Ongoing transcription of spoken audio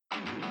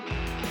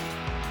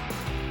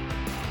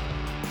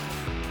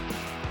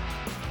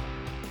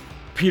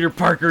Peter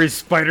Parker is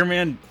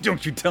Spider-Man?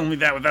 Don't you tell me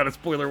that without a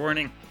spoiler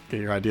warning.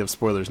 Okay, your idea of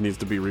spoilers needs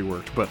to be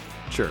reworked, but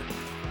sure.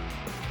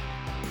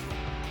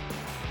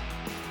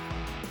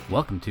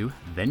 Welcome to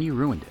Then You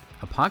Ruined It,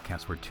 a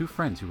podcast where two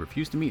friends who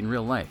refuse to meet in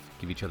real life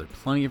give each other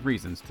plenty of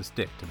reasons to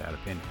stick to that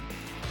opinion.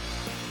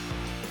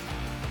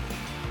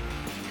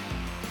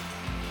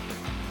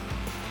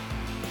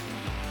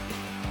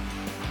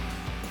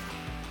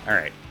 All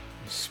right,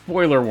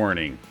 spoiler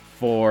warning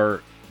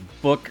for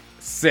Book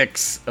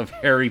 6 of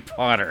Harry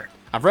Potter.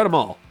 I've read them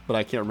all, but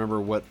I can't remember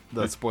what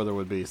the spoiler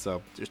would be,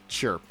 so just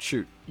sure,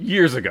 shoot.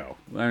 Years ago.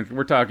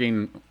 We're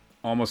talking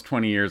almost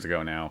 20 years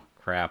ago now.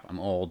 Crap, I'm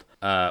old.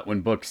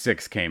 When Book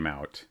 6 came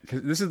out.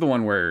 This is the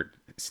one where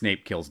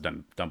Snape kills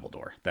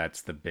Dumbledore.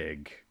 That's the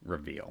big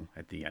reveal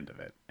at the end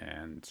of it.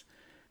 And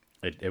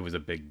it was a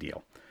big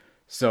deal.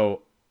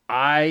 So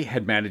I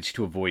had managed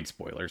to avoid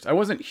spoilers. I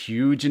wasn't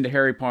huge into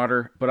Harry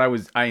Potter, but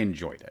I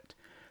enjoyed it.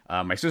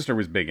 My sister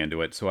was big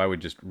into it, so I would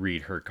just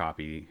read her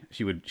copy.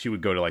 She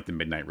would go to like the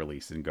midnight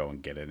release and go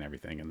and get it and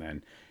everything, and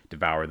then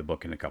devour the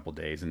book in a couple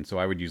days. And so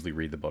I would usually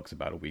read the books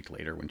about a week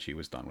later when she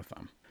was done with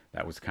them.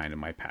 That was kind of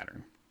my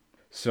pattern.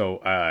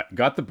 So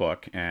got the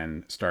book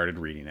and started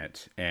reading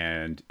it,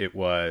 and it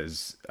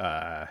was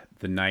the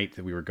night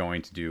that we were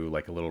going to do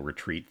like a little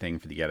retreat thing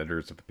for the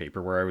editors of the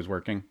paper where I was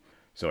working.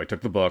 So I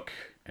took the book,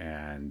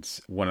 and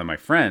one of my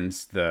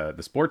friends, the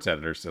sports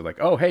editor, said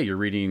like, "Oh, hey, you're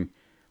reading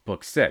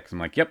Book 6. I'm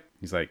like, "Yep."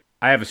 He's like,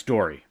 "I have a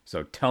story,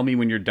 so tell me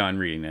when you're done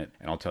reading it,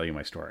 and I'll tell you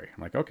my story."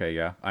 I'm like, "Okay,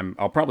 yeah.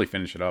 I'll probably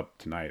finish it up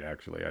tonight,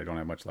 actually. I don't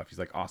have much left." He's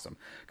like, "Awesome.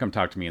 Come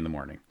talk to me in the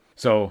morning."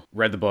 So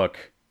read the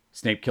book.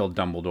 Snape killed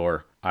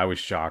Dumbledore. I was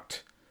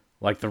shocked.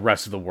 Like the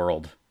rest of the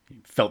world,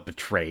 felt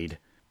betrayed.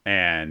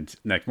 And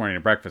next morning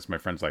at breakfast, my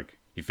friend's like,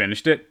 "You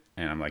finished it?"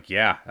 And I'm like,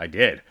 "Yeah, I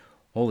did."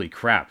 "Holy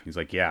crap." He's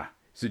like, "Yeah.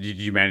 So did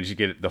you manage to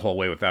get it the whole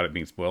way without it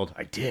being spoiled?"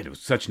 "I did. It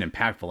was such an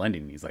impactful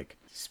ending." He's like,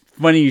 "It's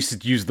funny you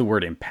should use the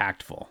word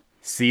impactful.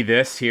 See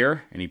this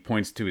here?" And he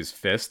points to his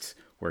fist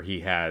where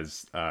he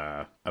has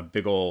a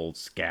big old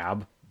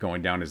scab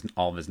going down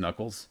all of his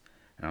knuckles.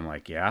 And I'm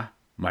like, "Yeah."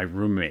 My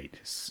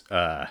roommate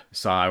saw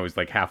I was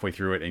like halfway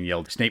through it and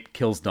yelled, "Snape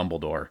kills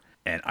Dumbledore."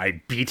 And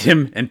I beat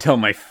him until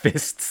my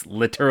fists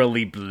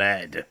literally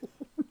bled.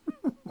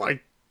 My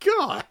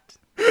God.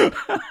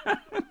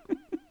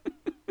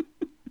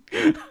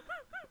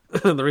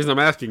 The reason I'm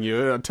asking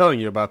you, I'm telling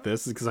you about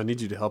this, is because I need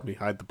you to help me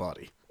hide the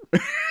body.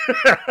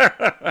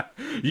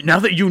 Now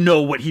that you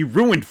know what he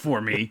ruined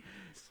for me,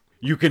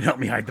 you can help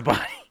me hide the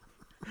body.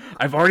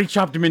 I've already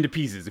chopped him into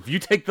pieces. If you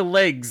take the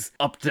legs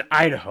up to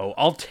Idaho,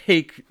 I'll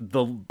take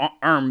the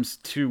arms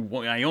to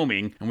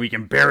Wyoming, and we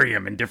can bury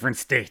him in different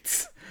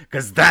states.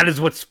 Because that is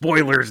what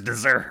spoilers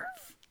deserve.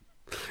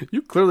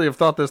 You clearly have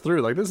thought this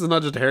through. Like, this is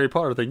not just a Harry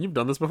Potter thing. You've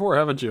done this before,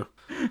 haven't you?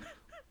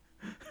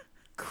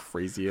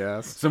 Crazy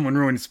ass. Someone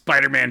ruined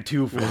Spider-Man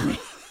 2 for me.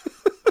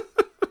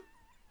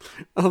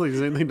 I don't think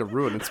there's anything to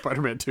ruin in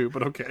Spider-Man 2,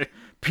 but okay.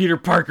 Peter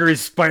Parker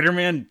is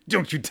Spider-Man?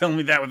 Don't you tell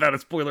me that without a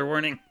spoiler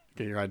warning.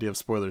 Okay, your idea of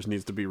spoilers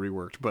needs to be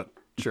reworked, but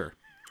sure.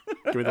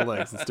 Give me the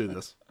legs. Let's do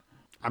this.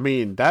 I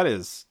mean,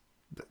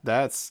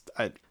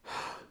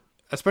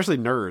 especially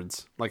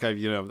nerds. Like,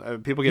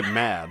 people get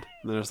mad.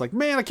 And they're just like,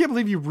 "Man, I can't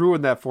believe you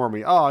ruined that for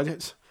me. Oh,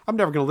 I'm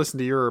never going to listen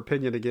to your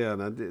opinion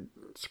again.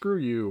 Screw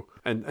you."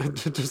 And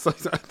just like,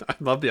 I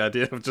love the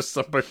idea of just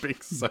somebody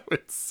being so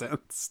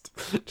incensed.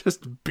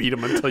 Just beat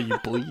them until you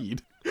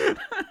bleed.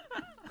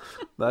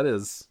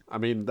 That's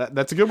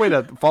a good way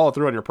to follow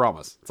through on your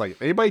promise. It's like,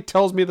 if anybody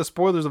tells me the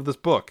spoilers of this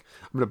book,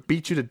 I'm going to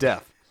beat you to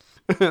death.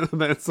 And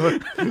then it's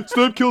like,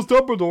 Snape kills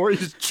Dumbledore. You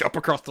just jump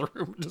across the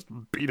room and just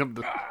beat him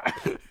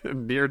to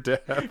near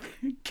death.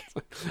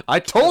 I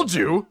told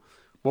you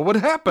what would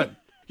happen.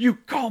 You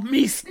call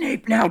me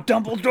Snape now,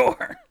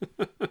 Dumbledore.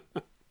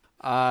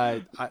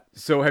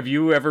 So have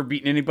you ever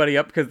beaten anybody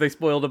up because they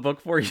spoiled a book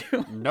for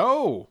you?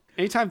 No.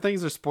 Anytime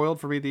things are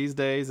spoiled for me these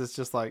days, it's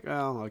just like,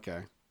 oh,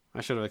 okay. I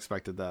should have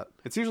expected that.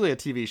 It's usually a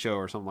TV show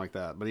or something like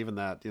that. But even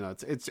that,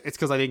 it's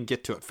because I didn't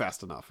get to it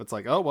fast enough. It's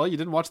like, oh, well, you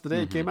didn't watch the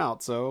day it came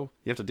out, so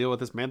you have to deal with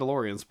this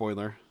Mandalorian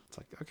spoiler. It's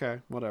like, okay,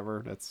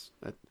 whatever.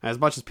 As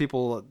much as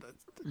people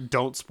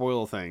don't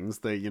spoil things,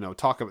 they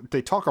talk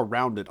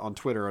around it on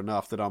Twitter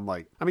enough that I'm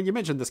like, I mean, you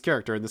mentioned this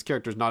character, and this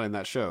character's not in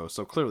that show,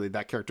 so clearly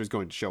that character is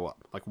going to show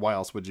up. Like, why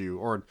else would you?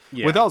 Or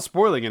without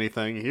spoiling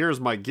anything, here's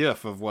my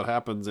GIF of what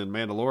happens in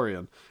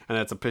Mandalorian, and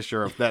it's a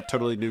picture of that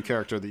totally new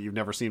character that you've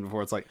never seen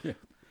before. It's like,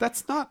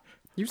 that's not.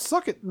 You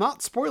suck at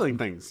not spoiling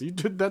things. You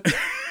did that.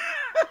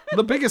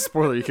 The biggest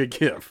spoiler you could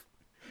give.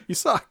 You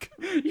suck.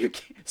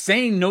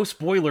 Saying no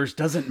spoilers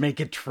doesn't make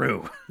it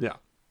true. Yeah.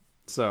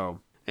 So,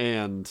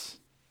 and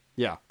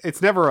yeah,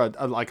 it's never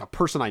like a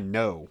person I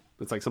know.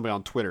 It's like somebody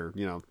on Twitter,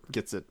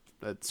 gets it,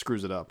 that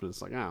screws it up, and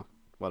it's like,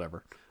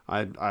 whatever.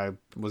 I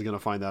was gonna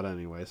find that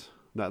anyways.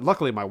 Now,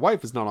 luckily, my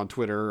wife is not on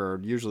Twitter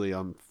or usually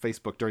on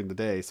Facebook during the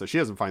day, so she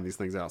doesn't find these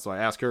things out. So I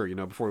ask her,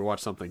 before we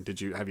watch something,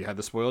 have you had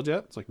this spoiled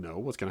yet? It's like, no,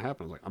 what's going to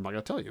happen? I was like, I'm not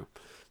going to tell you.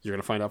 You're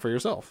going to find out for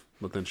yourself.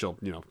 But then she'll,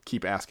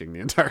 keep asking the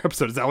entire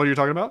episode. Is that what you're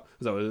talking about?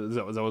 Is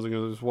that what's going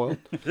to be spoiled?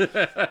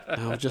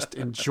 No, just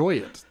enjoy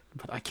it.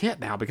 But I can't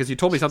now because you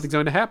told me something's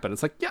going to happen.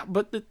 It's like, yeah,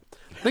 but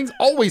things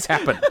always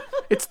happen.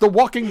 It's The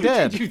Walking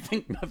Dead. Did you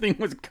think nothing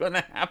was going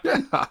to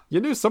happen? Yeah, you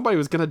knew somebody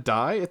was going to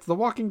die. It's The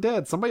Walking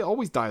Dead. Somebody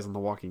always dies in The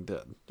Walking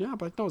Dead. Yeah,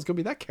 but no, it's going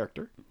to be that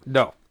character.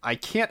 No, I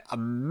can't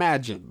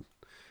imagine.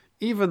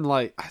 Even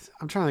I'm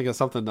trying to think of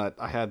something that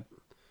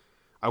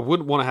I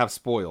wouldn't want to have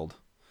spoiled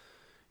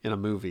in a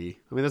movie.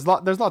 I mean, there's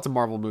lots of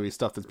Marvel movie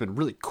stuff that's been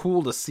really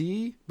cool to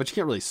see, but you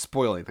can't really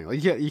spoil anything.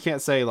 Like you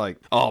can't say like,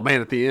 oh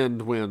man, at the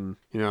end when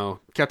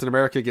Captain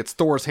America gets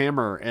Thor's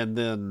hammer and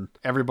then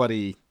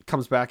everybody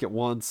comes back at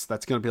once,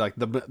 that's going to be like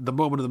the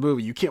moment of the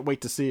movie. You can't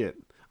wait to see it.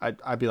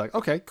 I'd be like,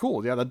 okay,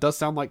 cool. Yeah, that does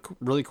sound like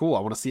really cool.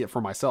 I want to see it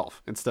for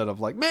myself instead of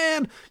like,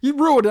 man, you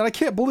ruined it. I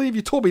can't believe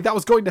you told me that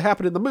was going to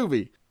happen in the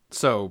movie.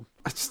 So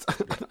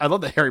I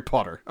love the Harry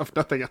Potter, if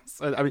nothing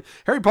else. I mean,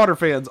 Harry Potter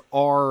fans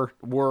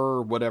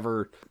were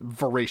whatever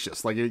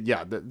voracious. Like,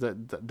 yeah,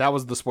 that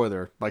was the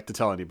spoiler. Like to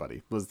tell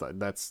anybody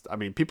I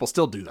mean, people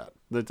still do that.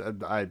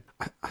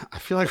 I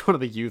feel like one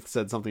of the youth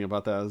said something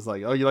about that. It was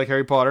like, oh, you like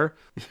Harry Potter?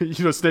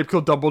 Snape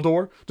killed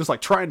Dumbledore, just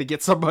like trying to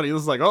get somebody. It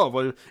was like, oh,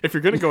 well, if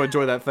you're gonna go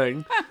enjoy that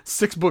thing,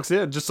 6 books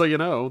in, just so you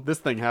know, this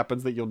thing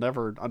happens that you'll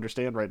never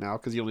understand right now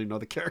because you don't even know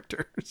the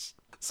characters.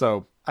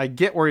 So I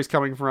get where he's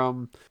coming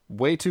from.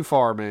 Way too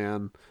far,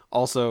 man.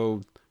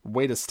 Also,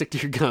 way to stick to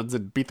your guns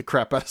and beat the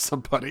crap out of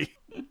somebody.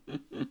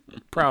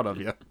 Proud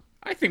of you.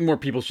 I think more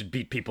people should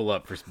beat people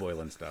up for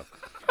spoiling stuff.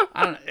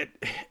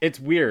 It's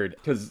weird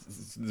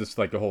because just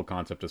like the whole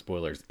concept of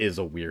spoilers is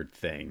a weird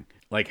thing.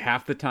 Like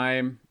half the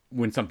time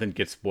when something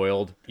gets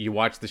spoiled, you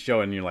watch the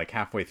show and you're like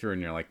halfway through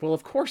and you're like, well,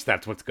 of course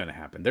that's what's going to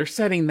happen. They're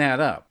setting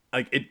that up.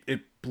 Like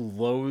it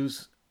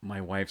blows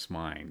my wife's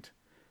mind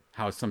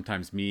how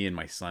sometimes me and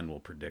my son will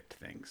predict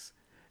things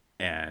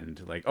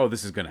and like, oh,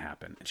 this is going to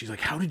happen. And she's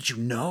like, how did you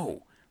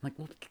know? I'm like,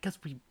 well, because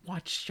we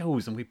watch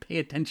shows and we pay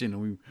attention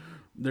and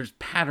there's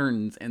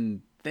patterns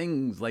and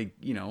things like,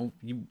 you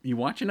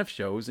watch enough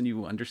shows and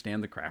you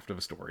understand the craft of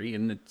a story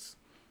and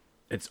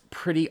it's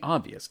pretty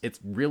obvious. It's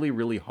really,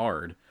 really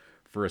hard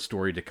for a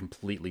story to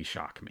completely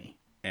shock me.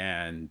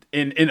 And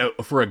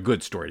for a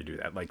good story to do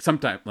that, like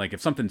sometimes, like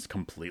if something's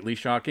completely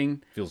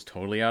shocking, feels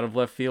totally out of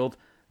left field,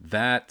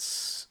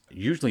 that's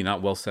usually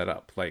not well set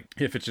up. Like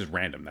if it's just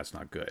random, that's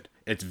not good.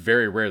 It's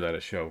very rare that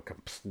a show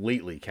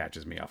completely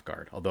catches me off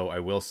guard. Although I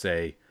will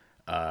say,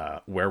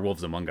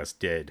 Werewolves Among Us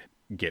did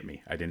get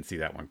me. I didn't see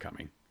that one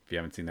coming. If you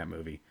haven't seen that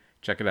movie,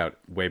 check it out.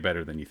 Way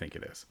better than you think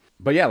it is.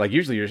 But yeah, like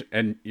usually you're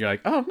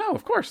like, oh no,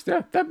 of course,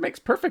 yeah, that makes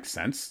perfect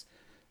sense.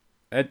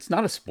 It's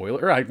not a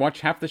spoiler. I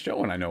watched half the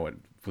show and I know what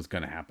was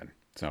going to happen.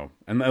 So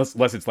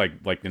unless it's like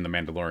in The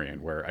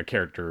Mandalorian, where a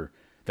character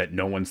that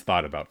no one's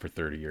thought about for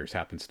 30 years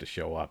happens to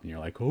show up and you're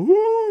like,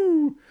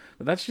 ooh,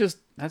 but that's just,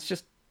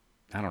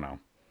 I don't know,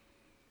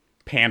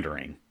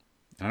 pandering.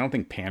 And I don't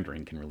think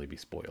pandering can really be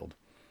spoiled.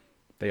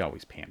 They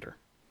always pander.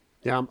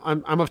 Yeah,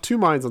 I'm of two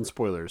minds on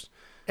spoilers.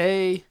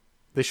 A,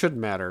 they shouldn't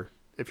matter.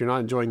 If you're not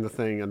enjoying the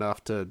thing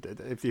enough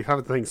if you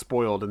have the thing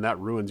spoiled and that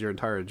ruins your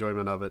entire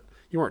enjoyment of it,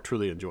 you aren't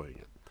truly enjoying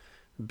it.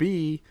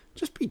 B,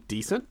 just be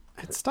decent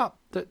and stop.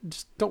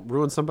 Just don't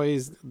ruin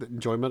somebody's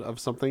enjoyment of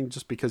something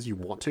just because you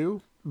want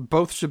to.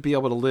 Both should be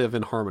able to live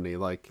in harmony.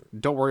 Like,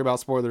 don't worry about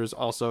spoilers.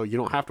 Also, you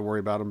don't have to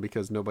worry about them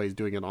because nobody's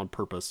doing it on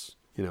purpose.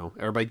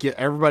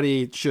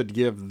 Everybody should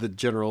give the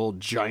general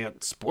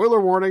giant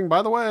spoiler warning.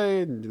 By the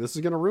way, this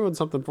is going to ruin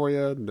something for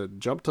you.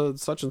 Jump to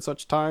such and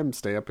such time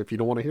stamp if you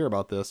don't want to hear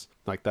about this.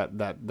 Like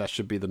that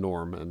should be the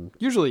norm, and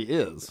usually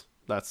is.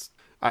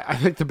 I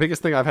think the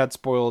biggest thing I've had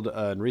spoiled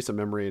in recent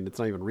memory, and it's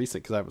not even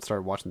recent because I haven't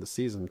started watching the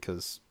season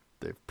because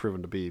they've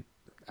proven to be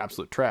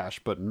absolute trash.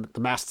 But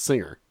The Masked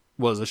Singer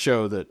was a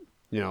show that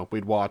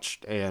we'd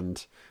watched,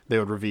 and they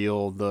would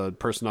reveal the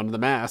person under the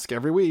mask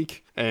every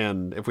week.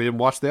 And if we didn't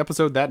watch the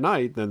episode that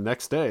night, then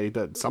next day,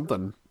 that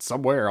something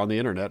somewhere on the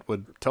internet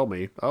would tell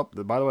me, oh,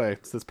 by the way,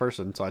 it's this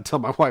person. So I'd tell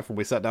my wife when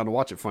we sat down to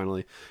watch it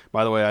finally,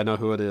 by the way, I know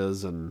who it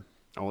is, and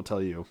I won't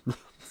tell you.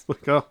 It's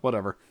like, oh,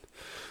 whatever.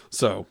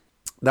 So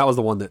that was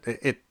the one that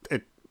it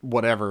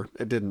whatever.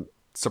 It didn't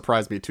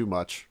surprise me too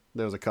much.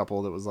 There was a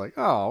couple that was like,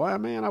 oh, well,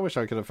 man, I wish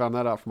I could have found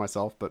that out for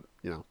myself. But,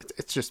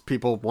 it's just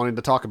people wanting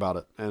to talk about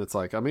it. And it's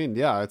like, I mean,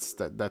 yeah, that's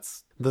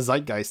the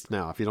zeitgeist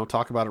now. If you don't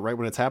talk about it right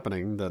when it's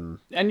happening, then...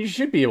 And you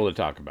should be able to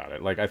talk about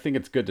it. Like, I think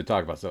it's good to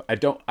talk about stuff. I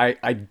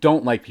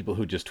don't like people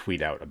who just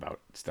tweet out about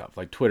stuff.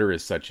 Like, Twitter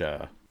is such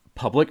a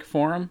public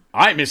forum.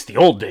 I miss the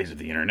old days of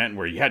the internet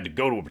where you had to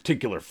go to a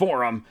particular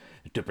forum,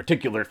 to a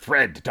particular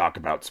thread to talk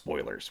about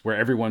spoilers, where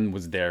everyone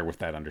was there with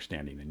that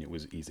understanding and it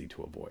was easy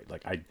to avoid.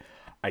 Like,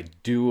 I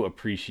do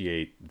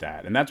appreciate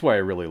that. And that's why I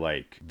really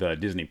like the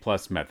Disney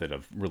Plus method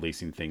of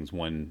releasing things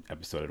one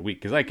episode a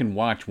week. Because I can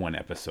watch one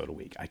episode a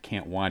week. I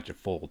can't watch a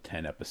full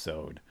 10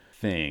 episode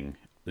thing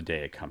the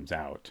day it comes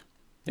out.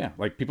 Yeah,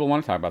 like people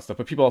want to talk about stuff,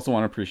 but people also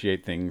want to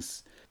appreciate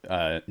things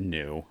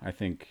new. I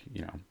think,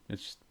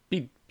 it's just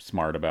be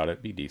smart about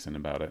it, be decent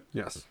about it.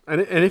 Yes.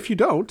 And if you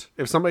don't,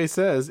 if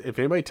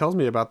anybody tells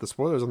me about the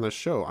spoilers on this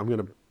show, I'm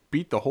going to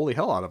beat the holy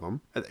hell out of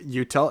them.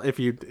 If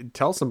you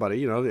tell somebody,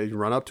 you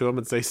run up to him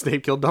and say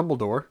Snape killed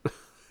Dumbledore,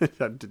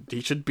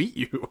 he should beat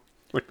you.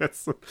 Like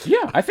that's...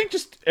 Yeah, I think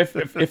just if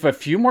a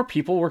few more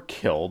people were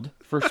killed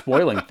for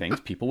spoiling things,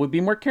 people would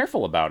be more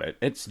careful about it.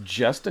 It's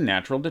just a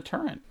natural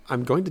deterrent.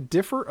 I'm going to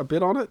differ a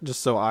bit on it,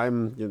 just so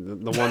I'm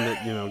the one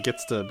that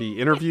gets to be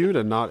interviewed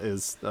and not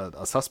as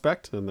a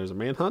suspect, and there's a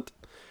manhunt.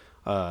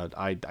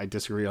 I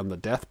disagree on the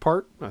death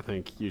part. I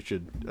think you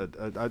should.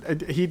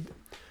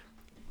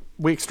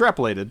 We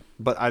extrapolated,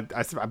 but I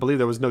believe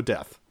there was no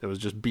death. It was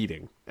just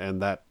beating,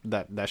 and that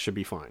should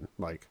be fine.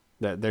 Like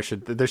that there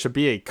should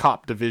be a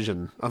cop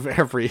division of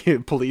every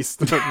police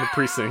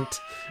precinct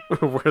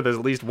where there's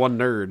at least one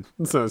nerd.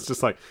 So it's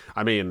just like,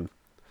 I mean,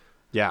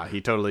 yeah, he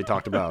totally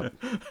talked about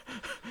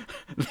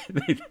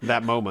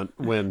that moment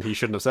when he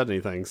shouldn't have said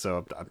anything.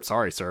 So I'm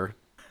sorry, sir.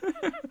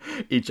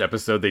 Each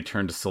episode they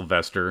turn to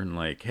Sylvester and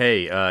like,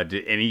 hey,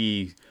 did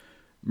any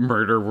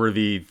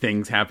murder-worthy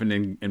things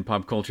happen in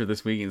pop culture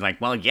this week? And he's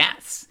like, well,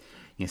 yes.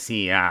 You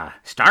see,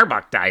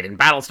 Starbuck died in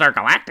Battlestar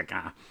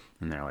Galactica.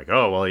 And they're like,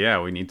 oh, well, yeah,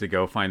 we need to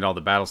go find all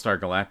the Battlestar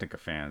Galactica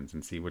fans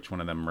and see which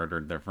one of them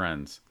murdered their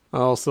friends.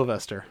 Oh,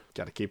 Sylvester.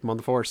 Got to keep him on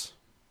the force.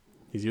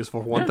 He's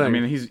useful for one thing. I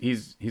mean,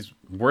 he's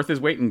worth his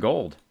weight in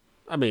gold.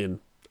 I mean,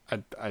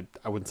 I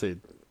wouldn't say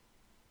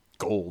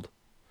gold.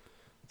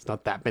 It's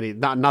not that many,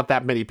 not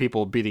that many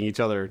people beating each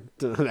other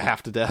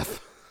half to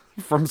death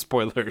from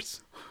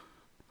spoilers.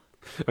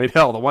 I mean,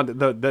 hell,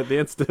 the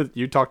incident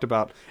you talked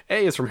about,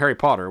 A, is from Harry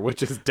Potter,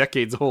 which is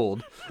decades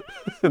old,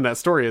 and that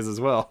story is as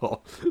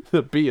well.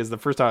 B is the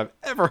first time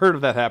I've ever heard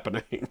of that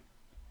happening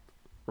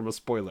from a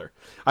spoiler.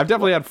 I've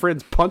definitely had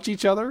friends punch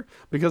each other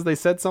because they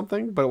said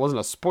something, but it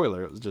wasn't a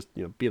spoiler. It was just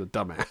being a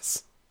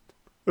dumbass.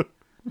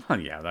 Well,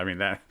 yeah, I mean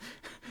that.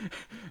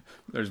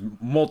 There's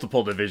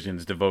multiple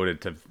divisions devoted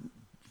to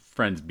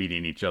friends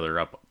beating each other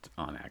up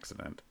on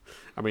accident.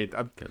 I mean,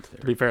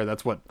 to be fair,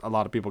 that's what a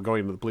lot of people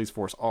going into the police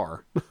force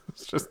are.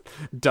 It's just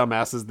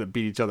dumbasses that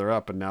beat each other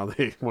up, and now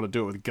they want to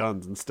do it with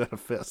guns instead of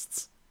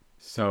fists.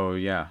 So,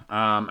 yeah.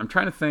 I'm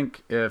trying to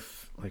think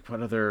if, like,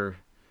 what other...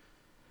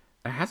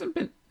 It hasn't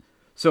been...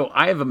 So,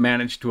 I have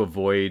managed to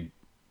avoid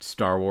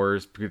Star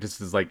Wars, because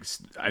this is, like...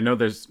 I know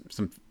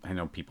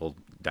people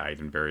died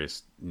in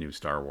various new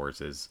Star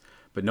Warses,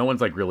 but no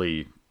one's, like,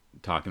 really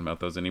talking about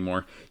those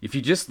anymore. If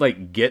you just,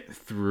 like, get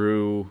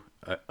through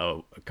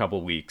a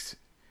couple weeks...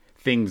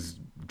 Things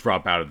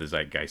drop out of the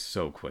zeitgeist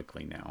so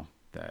quickly now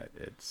that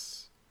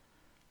it's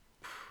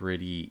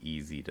pretty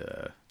easy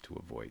to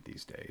avoid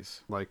these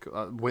days. Like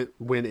when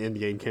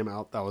Endgame came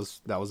out, that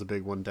was a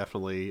big one.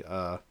 Definitely.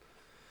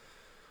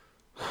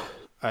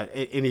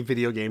 Any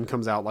video game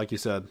comes out, like you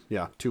said,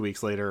 2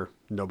 weeks later,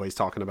 nobody's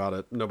talking about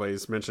it.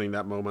 Nobody's mentioning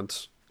that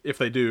moment. If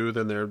they do,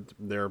 then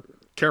they're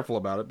careful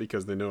about it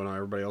because they know not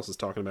everybody else is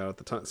talking about it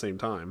at the same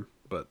time.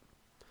 But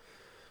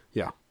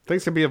yeah,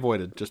 things can be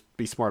avoided. Just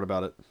be smart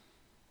about it.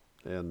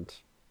 And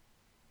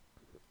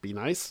be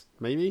nice,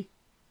 maybe.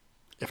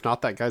 If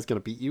not, that guy's gonna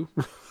beat you.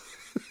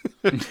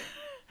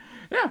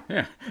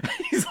 Yeah.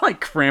 He's like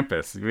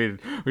Krampus.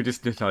 We're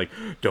just like,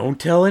 don't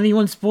tell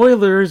anyone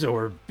spoilers,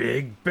 or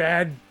Big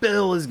Bad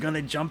Bill is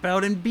gonna jump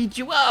out and beat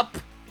you up.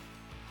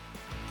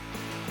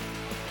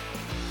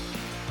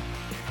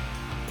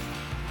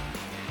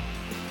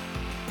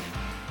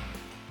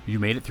 You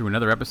made it through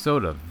another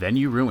episode of Then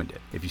You Ruined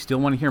It. If you still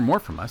want to hear more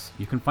from us,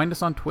 you can find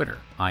us on Twitter.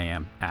 I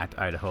am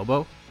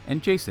 @Idahobo,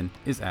 and Jason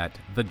is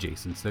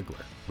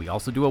 @TheJasonSigler. We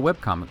also do a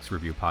webcomics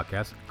review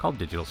podcast called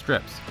Digital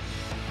Strips.